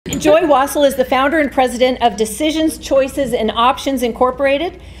Joi Wasill is the founder and president of Decisions, Choices, and Options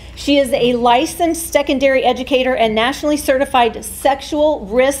Incorporated. She is a licensed secondary educator and nationally certified sexual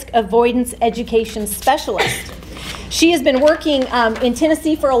risk avoidance education specialist. She has been working in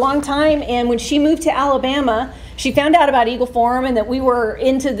Tennessee for a long time, and when she moved to Alabama, she found out about Eagle Forum and that we were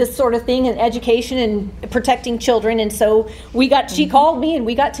into this sort of thing in education and protecting children. And so she called me and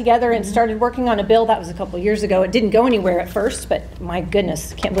we got together and started working on a bill. That was a couple of years ago. It didn't go anywhere at first, but my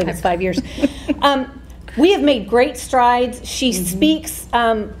goodness, can't believe it's 5 years. We have made great strides. She speaks,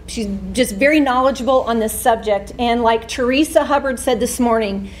 she's just very knowledgeable on this subject. And like Teresa Hubbard said this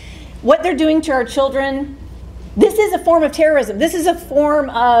morning, what they're doing to our children, this is a form of terrorism. This is a form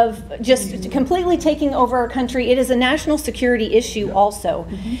of just completely taking over our country. It is a national security issue also,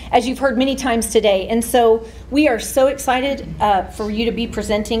 as you've heard many times today. And so we are so excited for you to be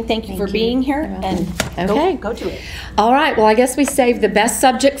presenting. Thank you for being here. And go to it. All right. Well, I guess we saved the best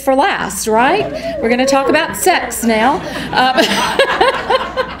subject for last, right? We're going to talk about sex now.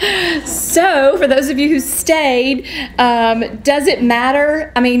 So, for those of you who stayed, does it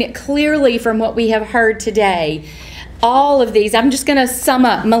matter? I mean, clearly from what we have heard today, all of these, I'm just going to sum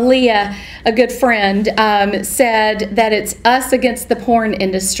up. Malia, a good friend, said that it's us against the porn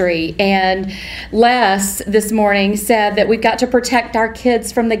industry. And Les this morning said that we've got to protect our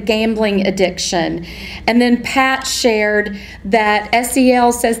kids from the gambling addiction. And then Pat shared that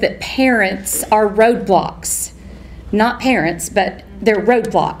SEL says that parents are roadblocks. Not parents, but they're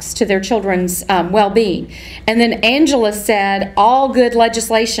roadblocks to their children's well-being. And then Angela said all good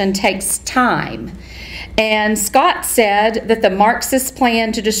legislation takes time. And Scott said that the Marxist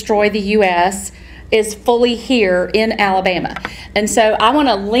plan to destroy the U.S. is fully here in Alabama. And so I want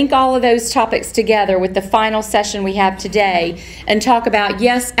to link all of those topics together with the final session we have today and talk about,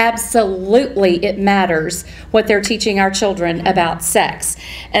 yes, absolutely it matters what they're teaching our children about sex.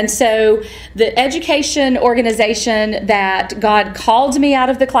 And so the education organization that God called me out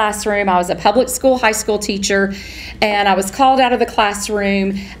of the classroom, I was a public school high school teacher, and I was called out of the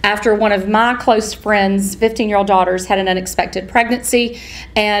classroom after one of my close friends' 15-year-old daughters had an unexpected pregnancy,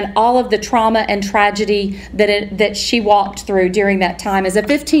 and all of the trauma and tragedy that she walked through during that time as a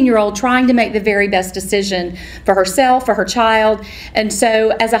 15-year-old trying to make the very best decision for herself, for her child. And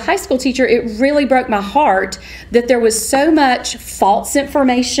so as a high school teacher, it really broke my heart that there was so much false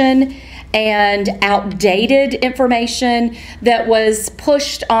information and outdated information that was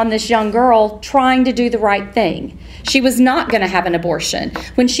pushed on this young girl trying to do the right thing. She was not going to have an abortion.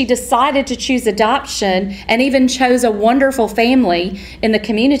 When she decided to choose adoption and even chose a wonderful family in the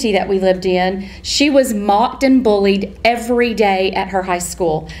community that we lived in, she was mocked and bullied every day at her high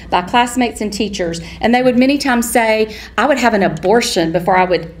school by classmates and teachers. And they would many times say, I would have an abortion before I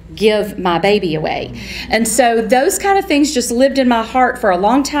would give my baby away. And so those kind of things just lived in my heart for a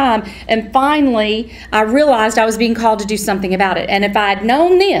long time. And finally, I realized I was being called to do something about it. And if I had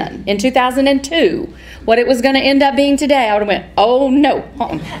known then, in 2002, what it was going to end up being today, I would have went, oh, no,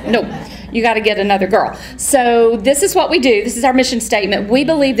 no, you got to get another girl. So this is what we do. This is our mission statement. We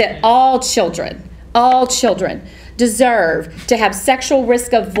believe that all children deserve to have sexual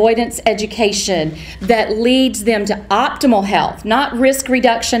risk avoidance education that leads them to optimal health, not risk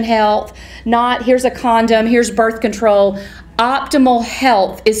reduction health, not here's a condom, here's birth control. Optimal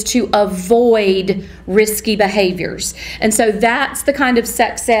health is to avoid risky behaviors. And so that's the kind of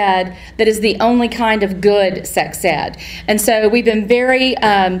sex ed that is the only kind of good sex ed. And so we've been very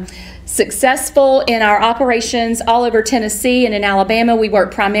successful in our operations all over Tennessee and in Alabama. We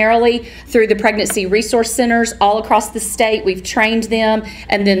work primarily through the pregnancy resource centers all across the state. We've trained them,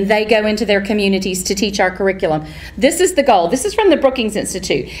 and then they go into their communities to teach our curriculum. This is the goal. This is from the Brookings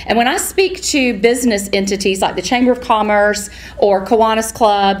Institute. And when I speak to business entities like the Chamber of Commerce or Kiwanis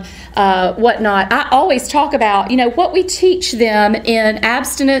Club, whatnot, I always talk about, what we teach them in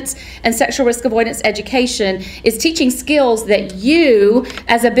abstinence and sexual risk avoidance education is teaching skills that you,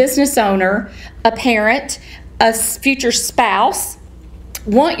 as a business owner, a parent, a future spouse,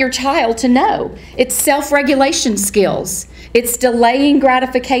 want your child to know. It's self-regulation skills. It's delaying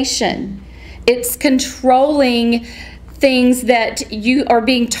gratification. It's controlling things that you are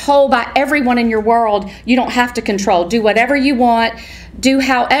being told by everyone in your world you don't have to control. Do whatever you want, do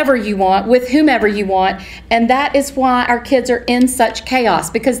however you want, with whomever you want. And that is why our kids are in such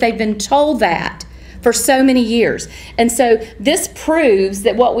chaos, because they've been told that for so many years. And so this proves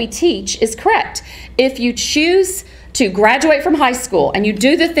that what we teach is correct. If you choose to graduate from high school and you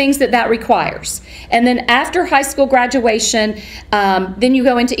do the things that requires, and then after high school graduation, then you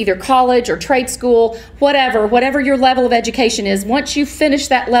go into either college or trade school, whatever your level of education is. Once you finish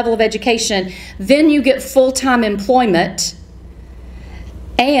that level of education, then you get full-time employment.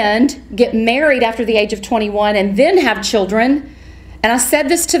 and get married after the age of 21 and then have children. And I said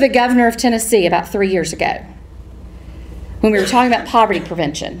this to the governor of Tennessee about 3 years ago when we were talking about poverty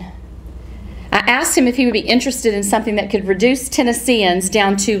prevention. I asked him if he would be interested in something that could reduce Tennesseans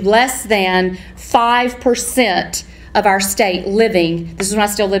down to less than 5% of our state living, this is when I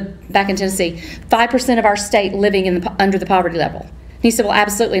still lived back in Tennessee, 5% of our state living under the poverty level. And he said, well,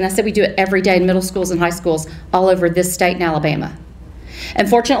 absolutely. And I said, we do it every day in middle schools and high schools all over this state in Alabama. And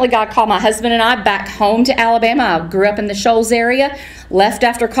fortunately, God called my husband and I back home to Alabama. I grew up in the Shoals area, left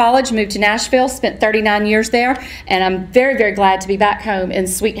after college, moved to Nashville, spent 39 years there, and I'm very, very glad to be back home in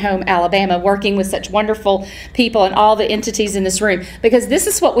sweet home Alabama, working with such wonderful people and all the entities in this room, because this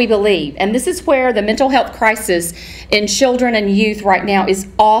is what we believe, and this is where the mental health crisis in children and youth right now is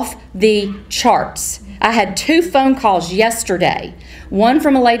off the charts. I had 2 phone calls yesterday. One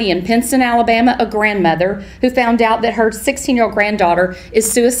from a lady in Pinson, Alabama, a grandmother, who found out that her 16-year-old granddaughter is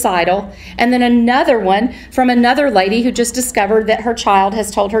suicidal. And then another one from another lady who just discovered that her child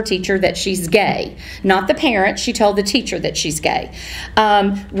has told her teacher that she's gay. Not the parent, she told the teacher that she's gay.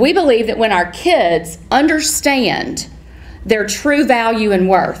 We believe that when our kids understand their true value and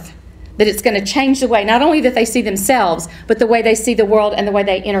worth, that it's going to change the way, not only that they see themselves, but the way they see the world and the way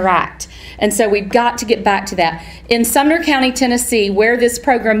they interact. And so we've got to get back to that. In Sumner County, Tennessee, where this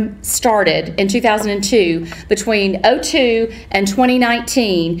program started in 2002, between 2002 and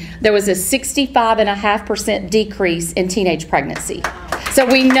 2019, there was a 65.5% decrease in teenage pregnancy. So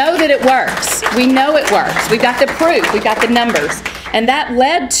we know that it works. We know it works. We've got the proof. We've got the numbers. And that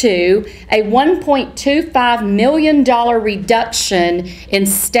led to a $1.25 million reduction in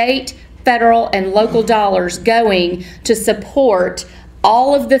state, federal, and local dollars going to support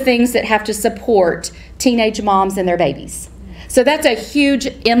all of the things that have to support teenage moms and their babies. So that's a huge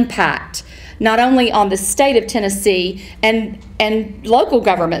impact, not only on the state of Tennessee and local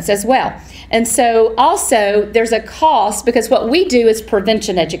governments as well. And so also there's a cost, because what we do is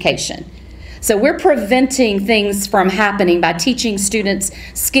prevention education. So we're preventing things from happening by teaching students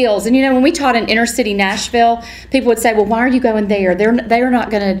skills. And you know, when we taught in inner city Nashville, people would say, well, why are you going there? They're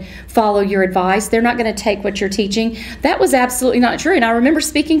not going to follow your advice. They're not going to take what you're teaching. That was absolutely not true. And I remember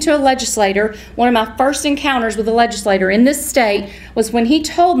speaking to a legislator. One of my first encounters with a legislator in this state was when he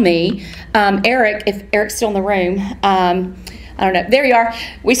told me, Eric, if Eric's still in the room, I don't know. There you are.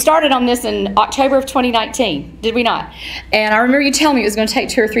 We started on this in October of 2019, did we not? And I remember you telling me it was going to take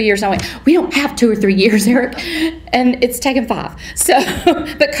 2 or 3 years. And I went, we don't have 2 or 3 years, Eric. And it's taken 5. So,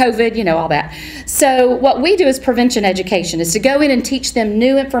 but COVID, you know, all that. So what we do is prevention education, is to go in and teach them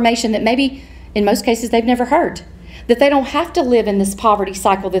new information that maybe, in most cases, they've never heard. That they don't have to live in this poverty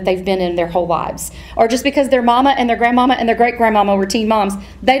cycle that they've been in their whole lives. Or just because their mama and their grandmama and their great-grandmama were teen moms,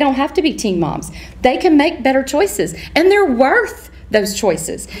 they don't have to be teen moms. They can make better choices, and they're worth those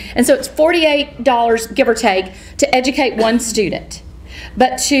choices. And so it's $48, give or take, to educate one student.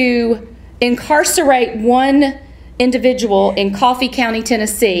 But to incarcerate one individual in Coffee County,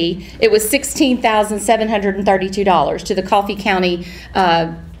 Tennessee, it was $16,732 to the Coffee County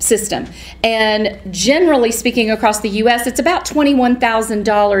system. And generally speaking across the U.S., it's about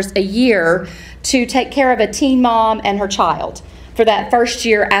 $21,000 a year to take care of a teen mom and her child for that first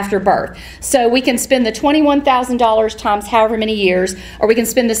year after birth. So we can spend the $21,000 times however many years, or we can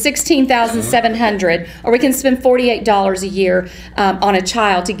spend the $16,700, or we can spend $48 a year on a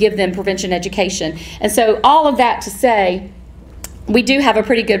child to give them prevention education. And so all of that to say, we do have a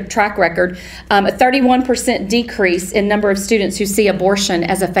pretty good track record, a 31% decrease in number of students who see abortion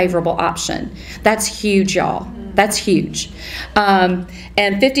as a favorable option. That's huge, y'all. That's huge. And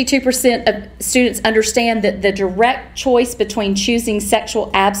 52% of students understand that the direct choice between choosing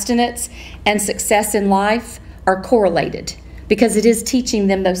sexual abstinence and success in life are correlated, because it is teaching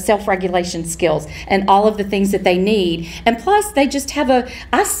them those self-regulation skills and all of the things that they need. And plus, they just have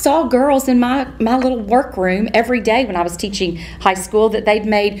I saw girls in my little workroom every day when I was teaching high school that they'd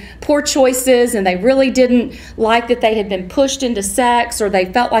made poor choices, and they really didn't like that they had been pushed into sex, or they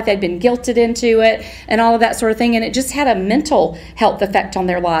felt like they'd been guilted into it, and all of that sort of thing. And it just had a mental health effect on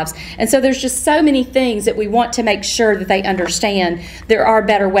their lives. And so there's just so many things that we want to make sure that they understand there are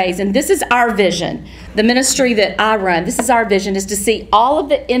better ways. And this is our vision. The ministry that I run, this is our vision, is to see all of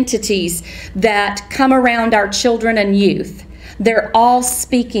the entities that come around our children and youth. They're all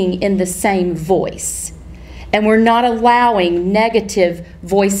speaking in the same voice. And we're not allowing negative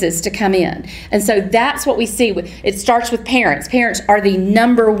voices to come in. And so that's what we see. It starts with parents. Parents are the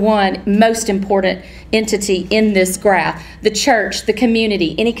number one most important entity in this graph. The church, the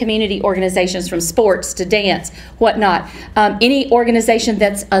community, any community organizations from sports to dance, whatnot. Any organization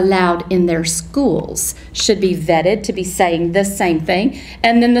that's allowed in their schools should be vetted to be saying the same thing.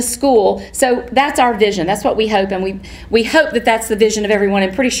 And then the school. So that's our vision. That's what we hope. And we hope that that's the vision of everyone.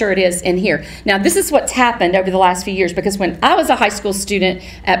 I'm pretty sure it is in here. Now, this is what's happened over the last few years, because when I was a high school student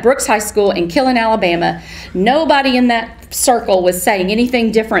at Brooks High School in Killen, Alabama, nobody in that circle was saying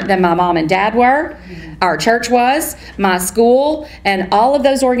anything different than my mom and dad were, our church was, my school, and all of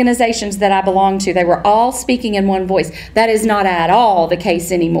those organizations that I belonged to. They were all speaking in one voice. That is not at all the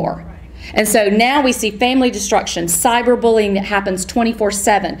case anymore. And so now we see family destruction, cyberbullying that happens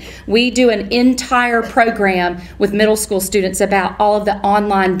 24/7. We do an entire program with middle school students about all of the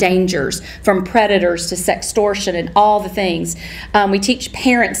online dangers, from predators to sextortion and all the things. We teach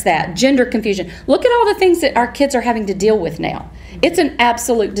parents that, gender confusion. Look at all the things that our kids are having to deal with now. It's an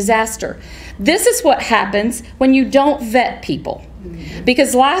absolute disaster. This is what happens when you don't vet people.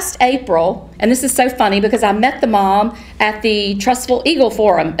 Because last April, and this is so funny because I met the mom at the Trustful Eagle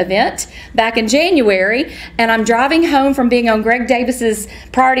Forum event back in January, and I'm driving home from being on Greg Davis's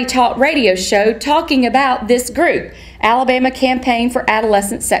Priority Talk radio show talking about this group, Alabama Campaign for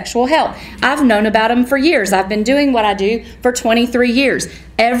Adolescent Sexual Health. I've known about them for years. I've been doing what I do for 23 years.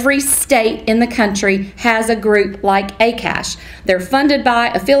 Every state in the country has a group like ACASH. They're funded by,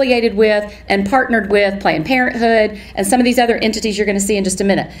 affiliated with, and partnered with Planned Parenthood and some of these other entities you're going to see in just a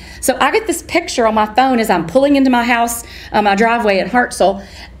minute. So I get this picture on my phone as I'm pulling into my house, my driveway in Hartselle,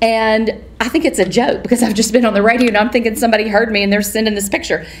 and I think it's a joke because I've just been on the radio and I'm thinking somebody heard me and they're sending this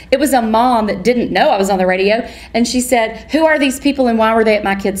picture. It was a mom that didn't know I was on the radio, and she said, "Who are these people and why were they at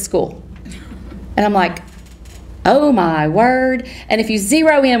my kid's school?" And I'm like, oh my word. And if you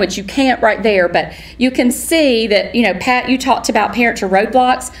zero in, which you can't right there, but you can see that, you know, Pat, you talked about parent to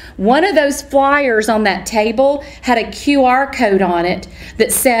roadblocks. One of those flyers on that table had a QR code on it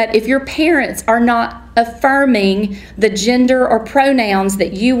that said, if your parents are not affirming the gender or pronouns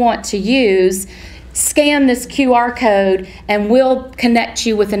that you want to use, scan this QR code and we'll connect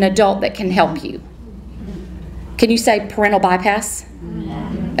you with an adult that can help you. Can you say parental bypass?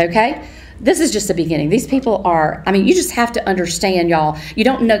 Okay. This is just the beginning. These people are, I mean, you just have to understand, y'all, you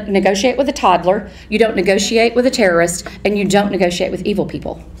don't negotiate with a toddler, you don't negotiate with a terrorist, and you don't negotiate with evil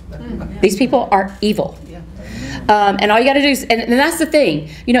people. These people are evil. And all you got to do is, and that's the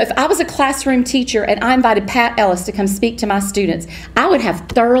thing, you know, if I was a classroom teacher and I invited Pat Ellis to come speak to my students, I would have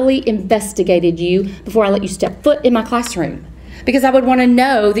thoroughly investigated you before I let you step foot in my classroom. Because I would want to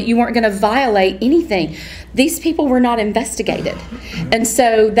know that you weren't going to violate anything. These people were not investigated. And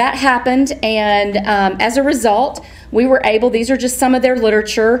so that happened, and as a result, we were able, these are just some of their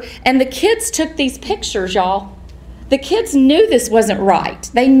literature, and the kids took these pictures, y'all. The kids knew this wasn't right.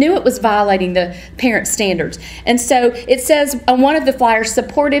 They knew it was violating the parent standards. And so it says on one of the flyers,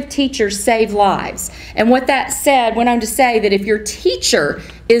 supportive teachers save lives. And what that said went on to say that if your teacher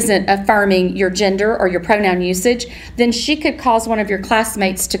isn't affirming your gender or your pronoun usage, then she could cause one of your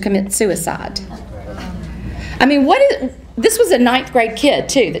classmates to commit suicide. I mean, this was a 9th grade kid,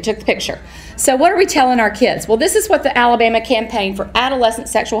 too, that took the picture. So what are we telling our kids? Well, this is what the Alabama Campaign for Adolescent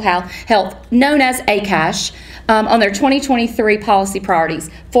Sexual Health, known as ACASH, on their 2023 policy priorities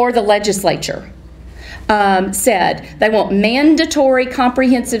for the legislature said. They want mandatory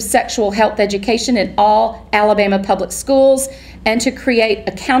comprehensive sexual health education in all Alabama public schools and to create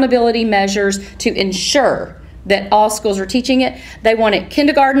accountability measures to ensure that all schools are teaching it. They want it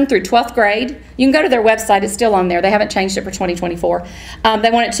kindergarten through 12th grade. You can go to their website, it's still on there. They haven't changed it for 2024. They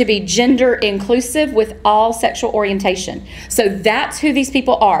want it to be gender inclusive with all sexual orientation. So that's who these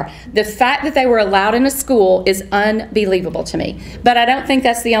people are. The fact that they were allowed in a school is unbelievable to me. But I don't think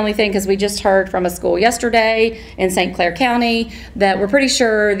that's the only thing, because we just heard from a school yesterday in St. Clair County that we're pretty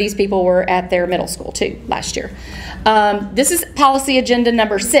sure these people were at their middle school too last year. This is policy agenda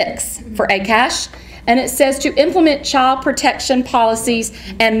number 6 for ACASH. And it says to implement child protection policies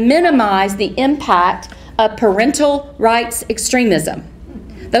and minimize the impact of parental rights extremism.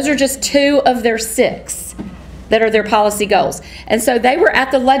 Those are just 2 of their 6 that are their policy goals. And so they were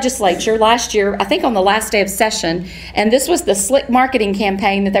at the legislature last year, I think on the last day of session, and this was the slick marketing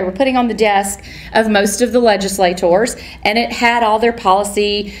campaign that they were putting on the desk of most of the legislators, and it had all their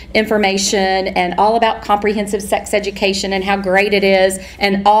policy information and all about comprehensive sex education and how great it is,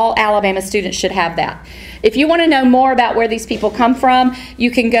 and all Alabama students should have that. If you want to know more about where these people come from,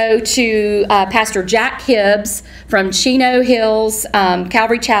 you can go to Pastor Jack Hibbs from Chino Hills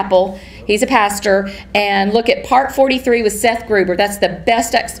Calvary Chapel. He's a pastor. And look at Part 43 with Seth Gruber. That's the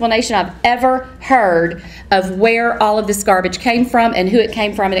best explanation I've ever heard of where all of this garbage came from and who it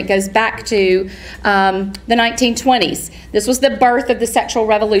came from. And it goes back to the 1920s. This was the birth of the sexual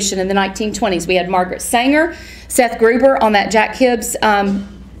revolution in the 1920s. We had Margaret Sanger. Seth Gruber on that Jack Hibbs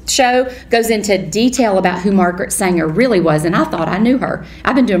show goes into detail about who Margaret Sanger really was, and I thought I knew her.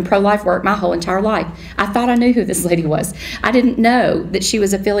 I've been doing pro-life work my whole entire life. I thought I knew who this lady was. I didn't know that she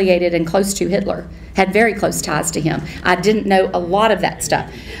was affiliated and close to Hitler, had very close ties to him. I didn't know a lot of that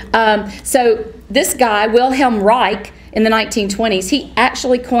stuff. So this guy, Wilhelm Reich, in the 1920s, he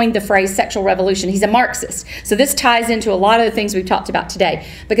actually coined the phrase sexual revolution. He's a Marxist. So this ties into a lot of the things we've talked about today,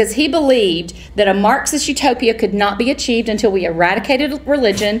 because he believed that a Marxist utopia could not be achieved until we eradicated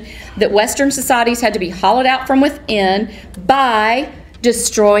religion, that Western societies had to be hollowed out from within by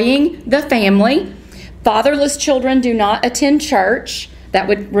destroying the family. Fatherless children do not attend church. That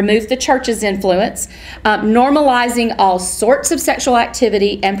would remove the church's influence. Normalizing all sorts of sexual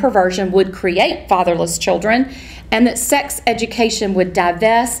activity and perversion would create fatherless children, and that sex education would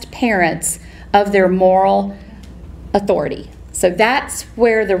divest parents of their moral authority. So that's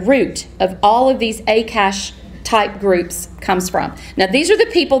where the root of all of these ACASH type groups comes from. Now, these are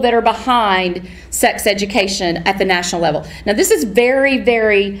the people that are behind sex education at the national level. Now, this is very,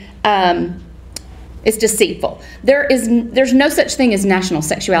 very it's deceitful. There's no such thing as national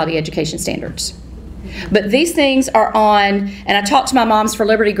sexuality education standards. But these things are on, and I talked to my Moms for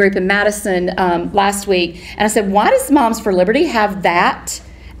Liberty group in Madison last week, and I said, why does Moms for Liberty have that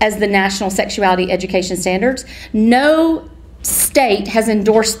as the national sexuality education standards? No state has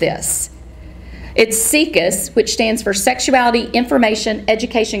endorsed this. It's SIECUS, which stands for Sexuality Information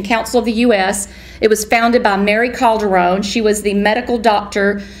Education Council of the U.S. It was founded by Mary Calderon. She was the medical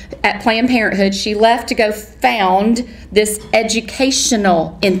doctor at Planned Parenthood. She left to go found this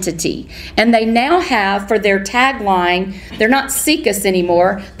educational entity. And they now have, for their tagline, they're not SIECUS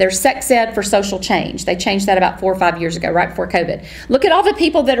anymore, they're Sex Ed for Social Change. They changed that about 4 or 5 years ago, right before COVID. Look at all the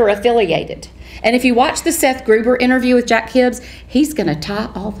people that are affiliated. And if you watch the Seth Gruber interview with Jack Hibbs, he's going to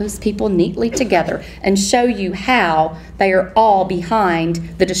tie all those people neatly together and show you how they are all behind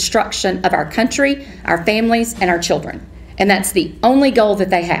the destruction of our country, our families, and our children. And that's the only goal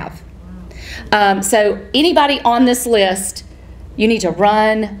that they have. So anybody on this list, you need to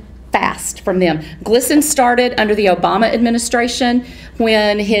run fast from them. GLSEN started under the Obama administration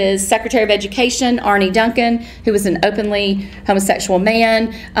when his Secretary of Education, Arne Duncan, who was an openly homosexual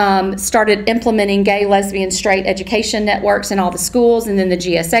man, started implementing gay, lesbian, straight education networks in all the schools, and then the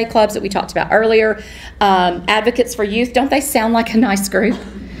GSA clubs that we talked about earlier. Advocates for Youth, don't they sound like a nice group?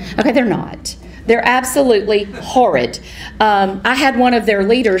 Okay, they're not. They're absolutely horrid. I had one of their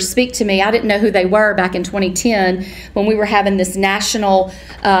leaders speak to me. I didn't know who they were back in 2010 when we were having this national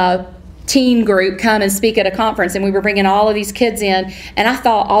teen group come and speak at a conference, and we were bringing all of these kids in, and I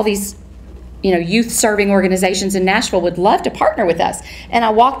thought all these youth-serving organizations in Nashville would love to partner with us. And I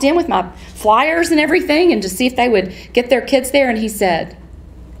walked in with my flyers and everything and to see if they would get their kids there, and he said,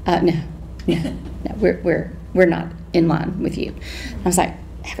 no, we're not in line with you. I was like,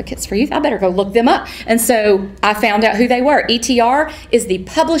 Advocates for Youth, I better go look them up. And so I found out who they were. ETR is the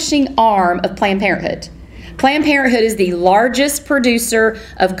publishing arm of Planned Parenthood. Planned Parenthood is the largest producer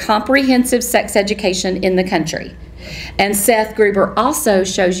of comprehensive sex education in the country. And Seth Gruber also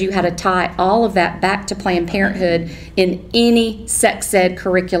shows you how to tie all of that back to Planned Parenthood in any sex ed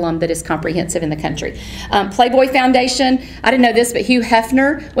curriculum that is comprehensive in the country. Playboy Foundation, I didn't know this, but Hugh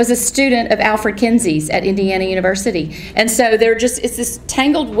Hefner was a student of Alfred Kinsey's at Indiana University. And so it's this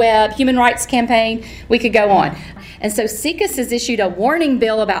tangled web, human rights campaign, we could go on. And so SIECUS has issued a warning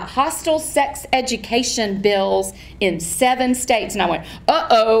bill about hostile sex education bills in 7 states. And I went,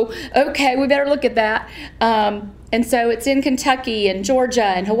 uh-oh, okay, we better look at that. And so it's in Kentucky and Georgia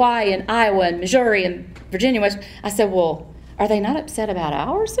and Hawaii and Iowa and Missouri and Virginia. I said, well, are they not upset about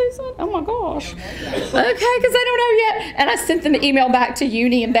ours, Susan? Oh my gosh. Okay, because I don't know yet. And I sent them an email back to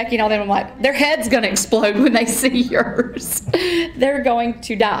Uni and Becky and all them. I'm like, their head's going to explode when they see yours. They're going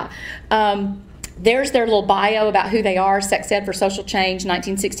to die. There's their little bio about who they are, Sex Ed for Social Change,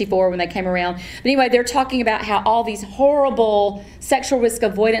 1964 when they came around. But anyway, they're talking about how all these horrible sexual risk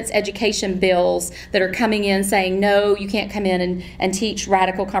avoidance education bills that are coming in saying, no, you can't come in and teach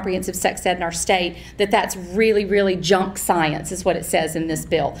radical comprehensive sex ed in our state, that's really, really junk science is what it says in this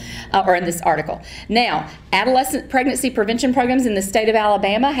bill, or in this article. Now, adolescent pregnancy prevention programs in the state of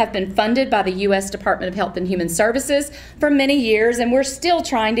Alabama have been funded by the U.S. Department of Health and Human Services for many years, and we're still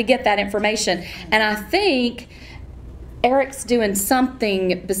trying to get that information. And I think Eric's doing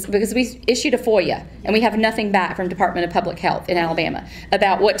something, because we issued a FOIA and we have nothing back from Department of Public Health in Alabama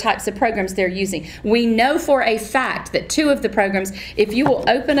about what types of programs they're using. We know for a fact that 2 of the programs, if you will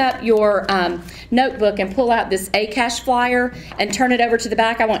open up your notebook and pull out this ACASH flyer and turn it over to the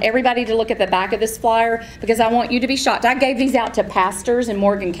back, I want everybody to look at the back of this flyer because I want you to be shocked. I gave these out to pastors in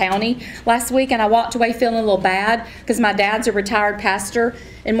Morgan County last week, and I walked away feeling a little bad because my dad's a retired pastor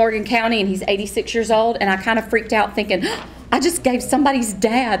in Morgan County and he's 86 years old, and I kind of freaked out thinking, I just gave somebody's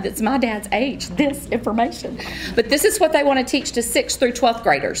dad that's my dad's age this information. But this is what they want to teach to 6th through 12th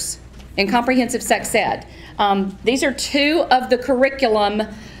graders in comprehensive sex ed. These are 2 of the curriculum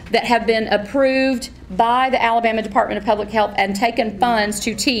that have been approved by the Alabama Department of Public Health and taken funds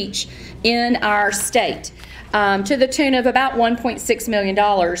to teach in our state. To the tune of about $1.6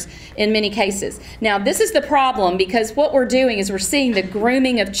 million in many cases. Now, this is the problem, because what we're doing is we're seeing the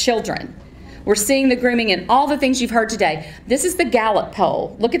grooming of children. We're seeing the grooming in all the things you've heard today. This is the Gallup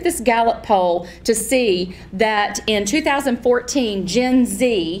poll. Look at this Gallup poll to see that in 2014, Gen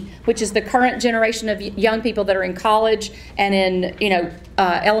Z, which is the current generation of young people that are in college and in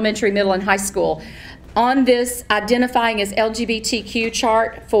elementary, middle, and high school, on this identifying as LGBTQ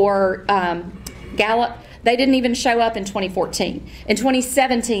chart for Gallup, they didn't even show up in 2014. In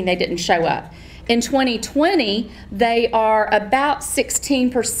 2017, they didn't show up. In 2020, they are about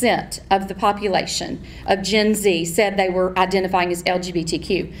 16% of the population of Gen Z said they were identifying as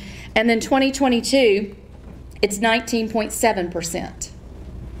LGBTQ. And then 2022, it's 19.7%.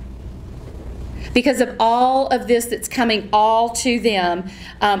 Because of all of this that's coming all to them.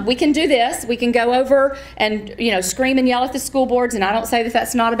 We can do this. We can go over and scream and yell at the school boards, and I don't say that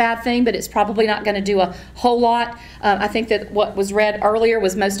that's not a bad thing, but it's probably not going to do a whole lot. I think that what was read earlier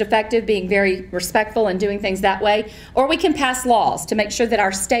was most effective, being very respectful and doing things that way. Or we can pass laws to make sure that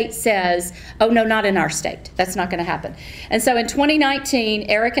our state says, oh no, not in our state. That's not going to happen. And so in 2019,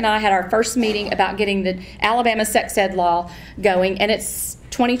 Eric and I had our first meeting about getting the Alabama sex ed law going, and it's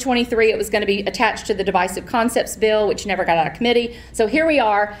 2023, it was going to be attached to the Divisive Concepts Bill, which never got out of committee. So here we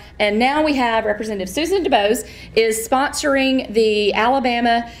are, and now we have Representative Susan DuBose is sponsoring the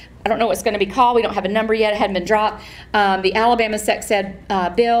Alabama, I don't know what it's going to be called, we don't have a number yet, it hadn't been dropped, the Alabama sex ed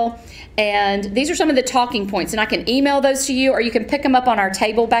bill. And these are some of the talking points, and I can email those to you, or you can pick them up on our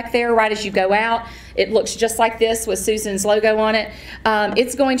table back there right as you go out. It looks just like this with Susan's logo on it.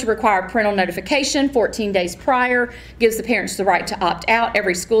 It's going to require parental notification 14 days prior, gives the parents the right to opt out.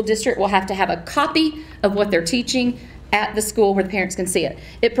 Every school district will have to have a copy of what they're teaching at the school where the parents can see it.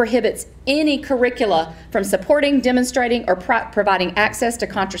 It prohibits any curricula from supporting, demonstrating, or providing access to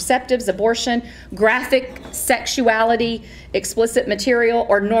contraceptives, abortion, graphic sexuality, explicit material,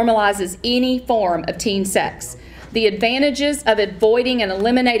 or normalizes any form of teen sex. The advantages of avoiding and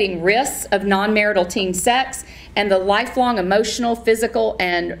eliminating risks of non-marital teen sex and the lifelong emotional, physical,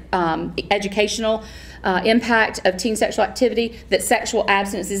 and educational impact of teen sexual activity, that sexual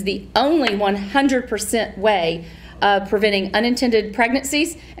abstinence is the only 100% way of preventing unintended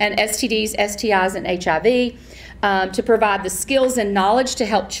pregnancies and STDs, STIs, and HIV. To provide the skills and knowledge to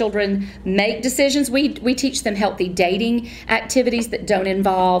help children make decisions. We teach them healthy dating activities that don't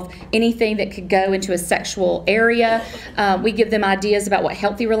involve anything that could go into a sexual area. We give them ideas about what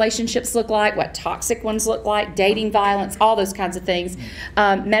healthy relationships look like, what toxic ones look like, dating violence, all those kinds of things.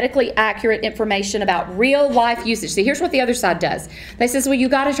 Medically accurate information about real life usage. See, here's what the other side does. They says, well, you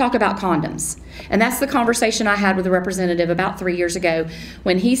got to talk about condoms. And that's the conversation I had with a representative about 3 years ago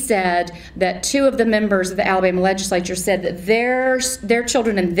when he said that 2 of the members of the Alabama legislature said that their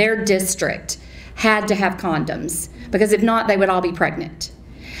children in their district had to have condoms because if not, they would all be pregnant.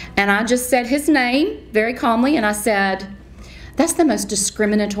 And I just said his name very calmly, and I said, that's the most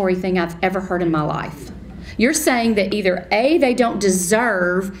discriminatory thing I've ever heard in my life. You're saying that either A, they don't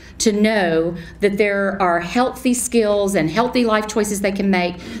deserve to know that there are healthy skills and healthy life choices they can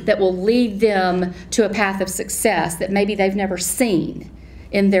make that will lead them to a path of success that maybe they've never seen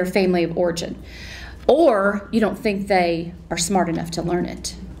in their family of origin. Or you don't think they are smart enough to learn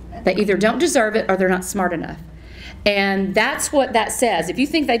it. They either don't deserve it or they're not smart enough. And that's what that says. If you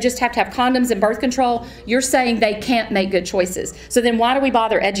think they just have to have condoms and birth control, you're saying they can't make good choices. So then why do we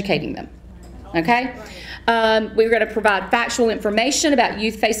bother educating them? Okay? We're going to provide factual information about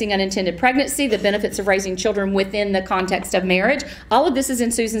youth facing unintended pregnancy, the benefits of raising children within the context of marriage. All of this is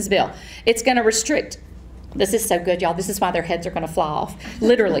in Susan's bill. It's going to restrict, this is so good, y'all, this is why their heads are going to fly off,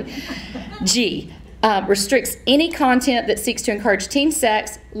 literally. G, restricts any content that seeks to encourage teen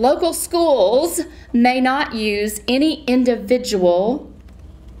sex. Local schools may not use any individual,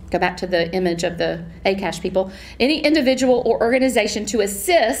 go back to the image of the ACASH people, any individual or organization to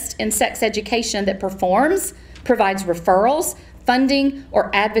assist in sex education that performs, provides referrals, funding, or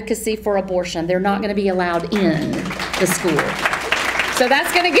advocacy for abortion. They're not going to be allowed in the school. So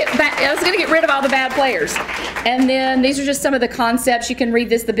that's going to get rid of all the bad players. And then these are just some of the concepts. You can read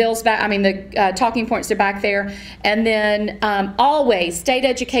this. The bills back. I mean, the talking points are back there. And then always, state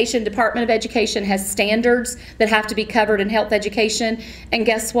education, Department of Education has standards that have to be covered in health education. And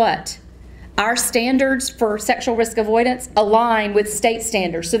guess what? Our standards for sexual risk avoidance align with state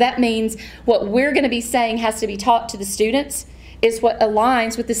standards. So that means what we're going to be saying has to be taught to the students is what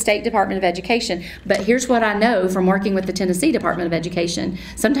aligns with the State Department of Education. But here's what I know from working with the Tennessee Department of Education.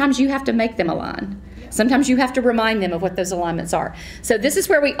 Sometimes you have to make them align. Sometimes you have to remind them of what those alignments are. So this is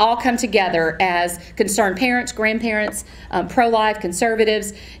where we all come together as concerned parents, grandparents, pro-life,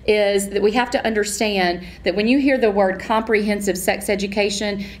 conservatives, is that we have to understand that when you hear the word comprehensive sex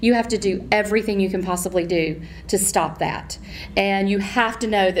education, you have to do everything you can possibly do to stop that. And you have to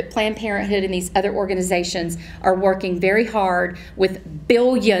know that Planned Parenthood and these other organizations are working very hard with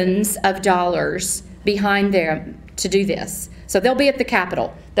billions of dollars behind them to do this. So they'll be at the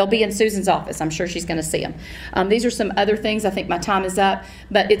Capitol. They'll be in Susan's office. I'm sure she's going to see them. These are some other things. I think my time is up,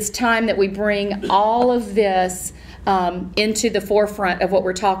 but it's time that we bring all of this into the forefront of what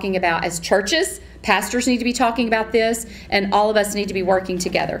we're talking about as churches. Pastors need to be talking about this, and all of us need to be working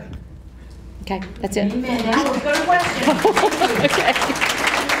together. Okay, that's it. Amen. Now we'll go to questions. Okay.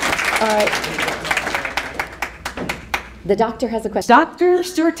 All right. The doctor has a question. Dr.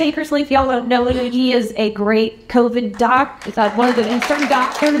 Stuart Tankersley, if y'all don't know him, he is a great COVID doc. He's one of the intern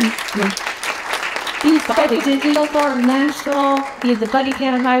doctors. He's at Eagle Farm National. He's the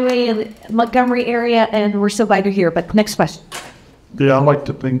Buckingham Highway in the Montgomery area, and we're so glad you're here. But next question. Yeah, I like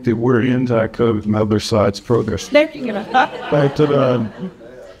to think that we're anti-COVID and other sides progress. There you go. But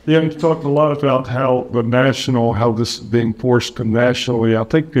you talked a lot about how this is being forced nationally. I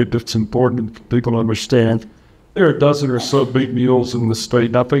think that it's important for people to understand there are a dozen or so big meals in the state.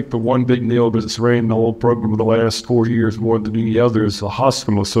 And I think the one big meal that's ran the whole program of the last 4 years more than any other is the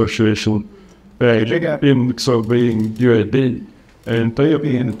Hospital Association. In so being UAB. And they have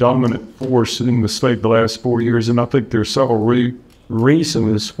been a dominant force in the state the last 4 years. And I think there's several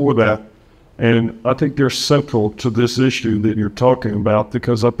reasons for that. And I think they're central to this issue that you're talking about,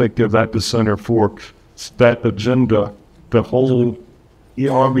 because I think they're at the center for that agenda, the whole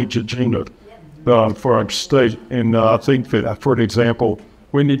outreach agenda. For our state, and I think that, for example,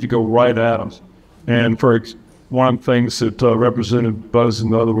 we need to go right at them. And one of the things that Representative Buzz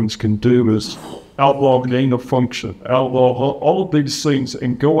and the other ones can do is outlaw gain of function, outlaw all of these things,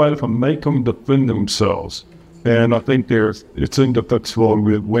 and go at them and make them defend themselves. And I think it's indefensible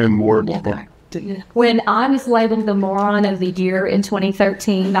with win more. When I was labeled the moron of the year in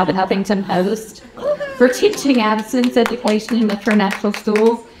 2013 by the Huffington Post for teaching absence education in international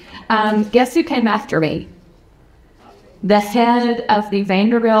schools, guess who came after me? The head of the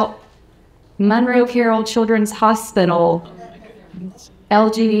Vanderbilt Monroe Carroll Children's Hospital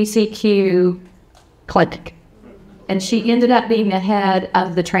LGBTQ clinic. And she ended up being the head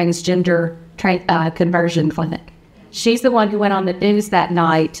of the transgender conversion clinic. She's the one who went on the news that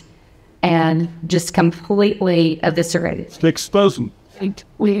night and just completely eviscerated. Exposing. In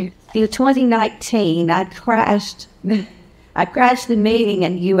 2019, I crashed the meeting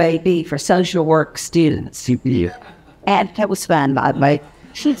in UAB for social work students. And that was fun, by the way.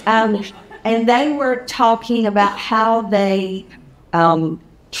 And they were talking about how they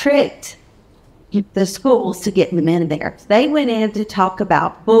tricked the schools to get them in there. They went in to talk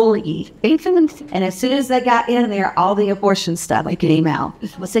about bullying. And as soon as they got in there, all the abortion stuff came out.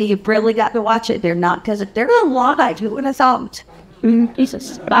 So you've really got to watch it. They're not, because they're going to lie. Who would have thought?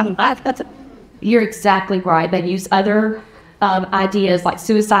 You're exactly right. They use other ideas like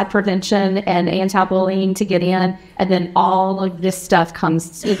suicide prevention and anti-bullying to get in, and then all of this stuff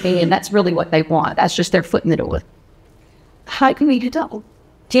comes to me, and that's really what they want. That's just their foot in the door. How can we do that?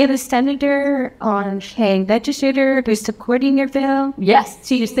 Do you have a senator or a legislator who's supporting your bill? Yes,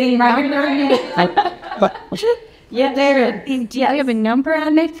 she's sitting right there. Yeah, there. Do you have a number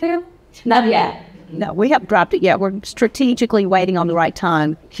on it too? Not yet. No, we haven't dropped it yet. We're strategically waiting on the right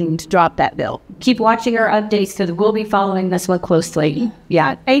time to drop that bill. Keep watching our updates because we'll be following this one closely.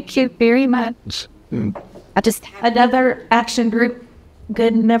 Yeah. Thank you very much. I just another action group,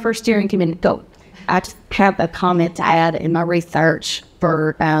 good enough steering committee. Go. I just have a comment to add in my research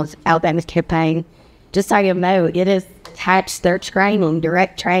for Alabama's campaign. Just so you know, it is attached their training,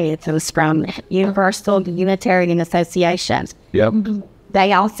 direct transfers from Universal Unitarian Association. Yep.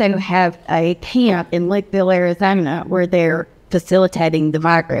 They also have a camp in Lakeville, Arizona, where they're facilitating the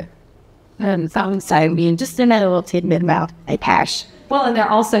migrant. So just another little tidbit about a PASH. Well, and they're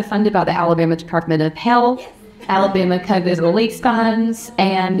also funded by the Alabama Department of Health Alabama COVID relief funds,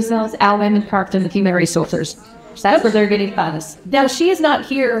 and as well as Alabama Department of Human Resources. That's where they're getting funds. Now, she is not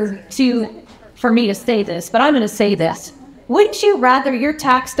here for me to say this, but I'm going to say this. Wouldn't you rather your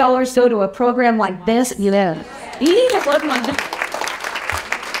tax dollars go to a program like this? Yeah. You need to look like this.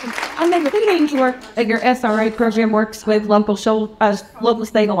 I mean, the things work, your SRA program works with local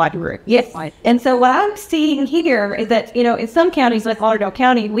state library. Yes. And so what I'm seeing here is that, in some counties like Lauderdale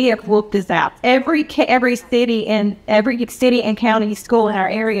County, we have looked this out. Every city and county school in our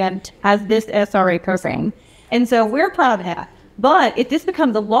area has this SRA program. And so we're proud of that. But if this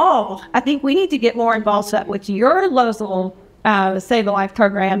becomes a law, I think we need to get more involved with your local Save a Life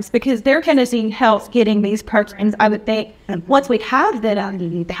programs, because they're going to need help getting these programs, I would think. And once we have that,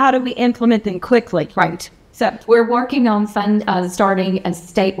 how do we implement them quickly? Right. So we're working on starting a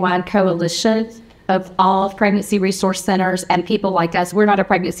statewide coalition of all pregnancy resource centers and people like us. We're not a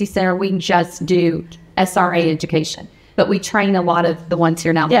pregnancy center. We just do SRA education. But we train a lot of the ones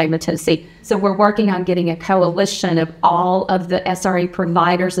here in Alabama, Tennessee. So we're working on getting a coalition of all of the SRA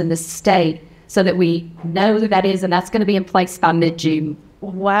providers in the state so that we know who that is, and that's going to be in place by mid-June.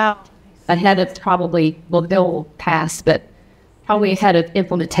 Wow. Ahead of probably, well, they'll pass, but probably ahead of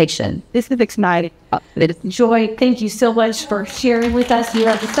implementation. This is exciting. Joi, thank you so much for sharing with us. You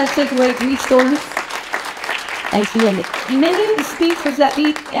are such a great resource. Thank you. Many of the speakers that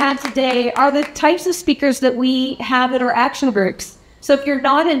we had today are the types of speakers that we have at our action groups. So if you're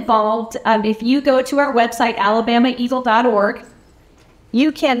not involved, if you go to our website, alabamaeagle.org,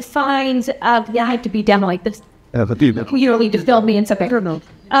 you can find, I have to be down like this. You don't need to film me in something.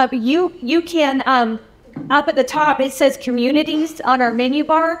 You can, up at the top, it says communities on our menu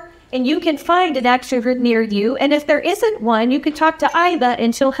bar, and you can find an action group near you. And if there isn't one, you can talk to Ida,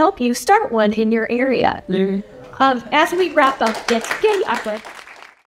 and she'll help you start one in your area. As we wrap up, yes, get up.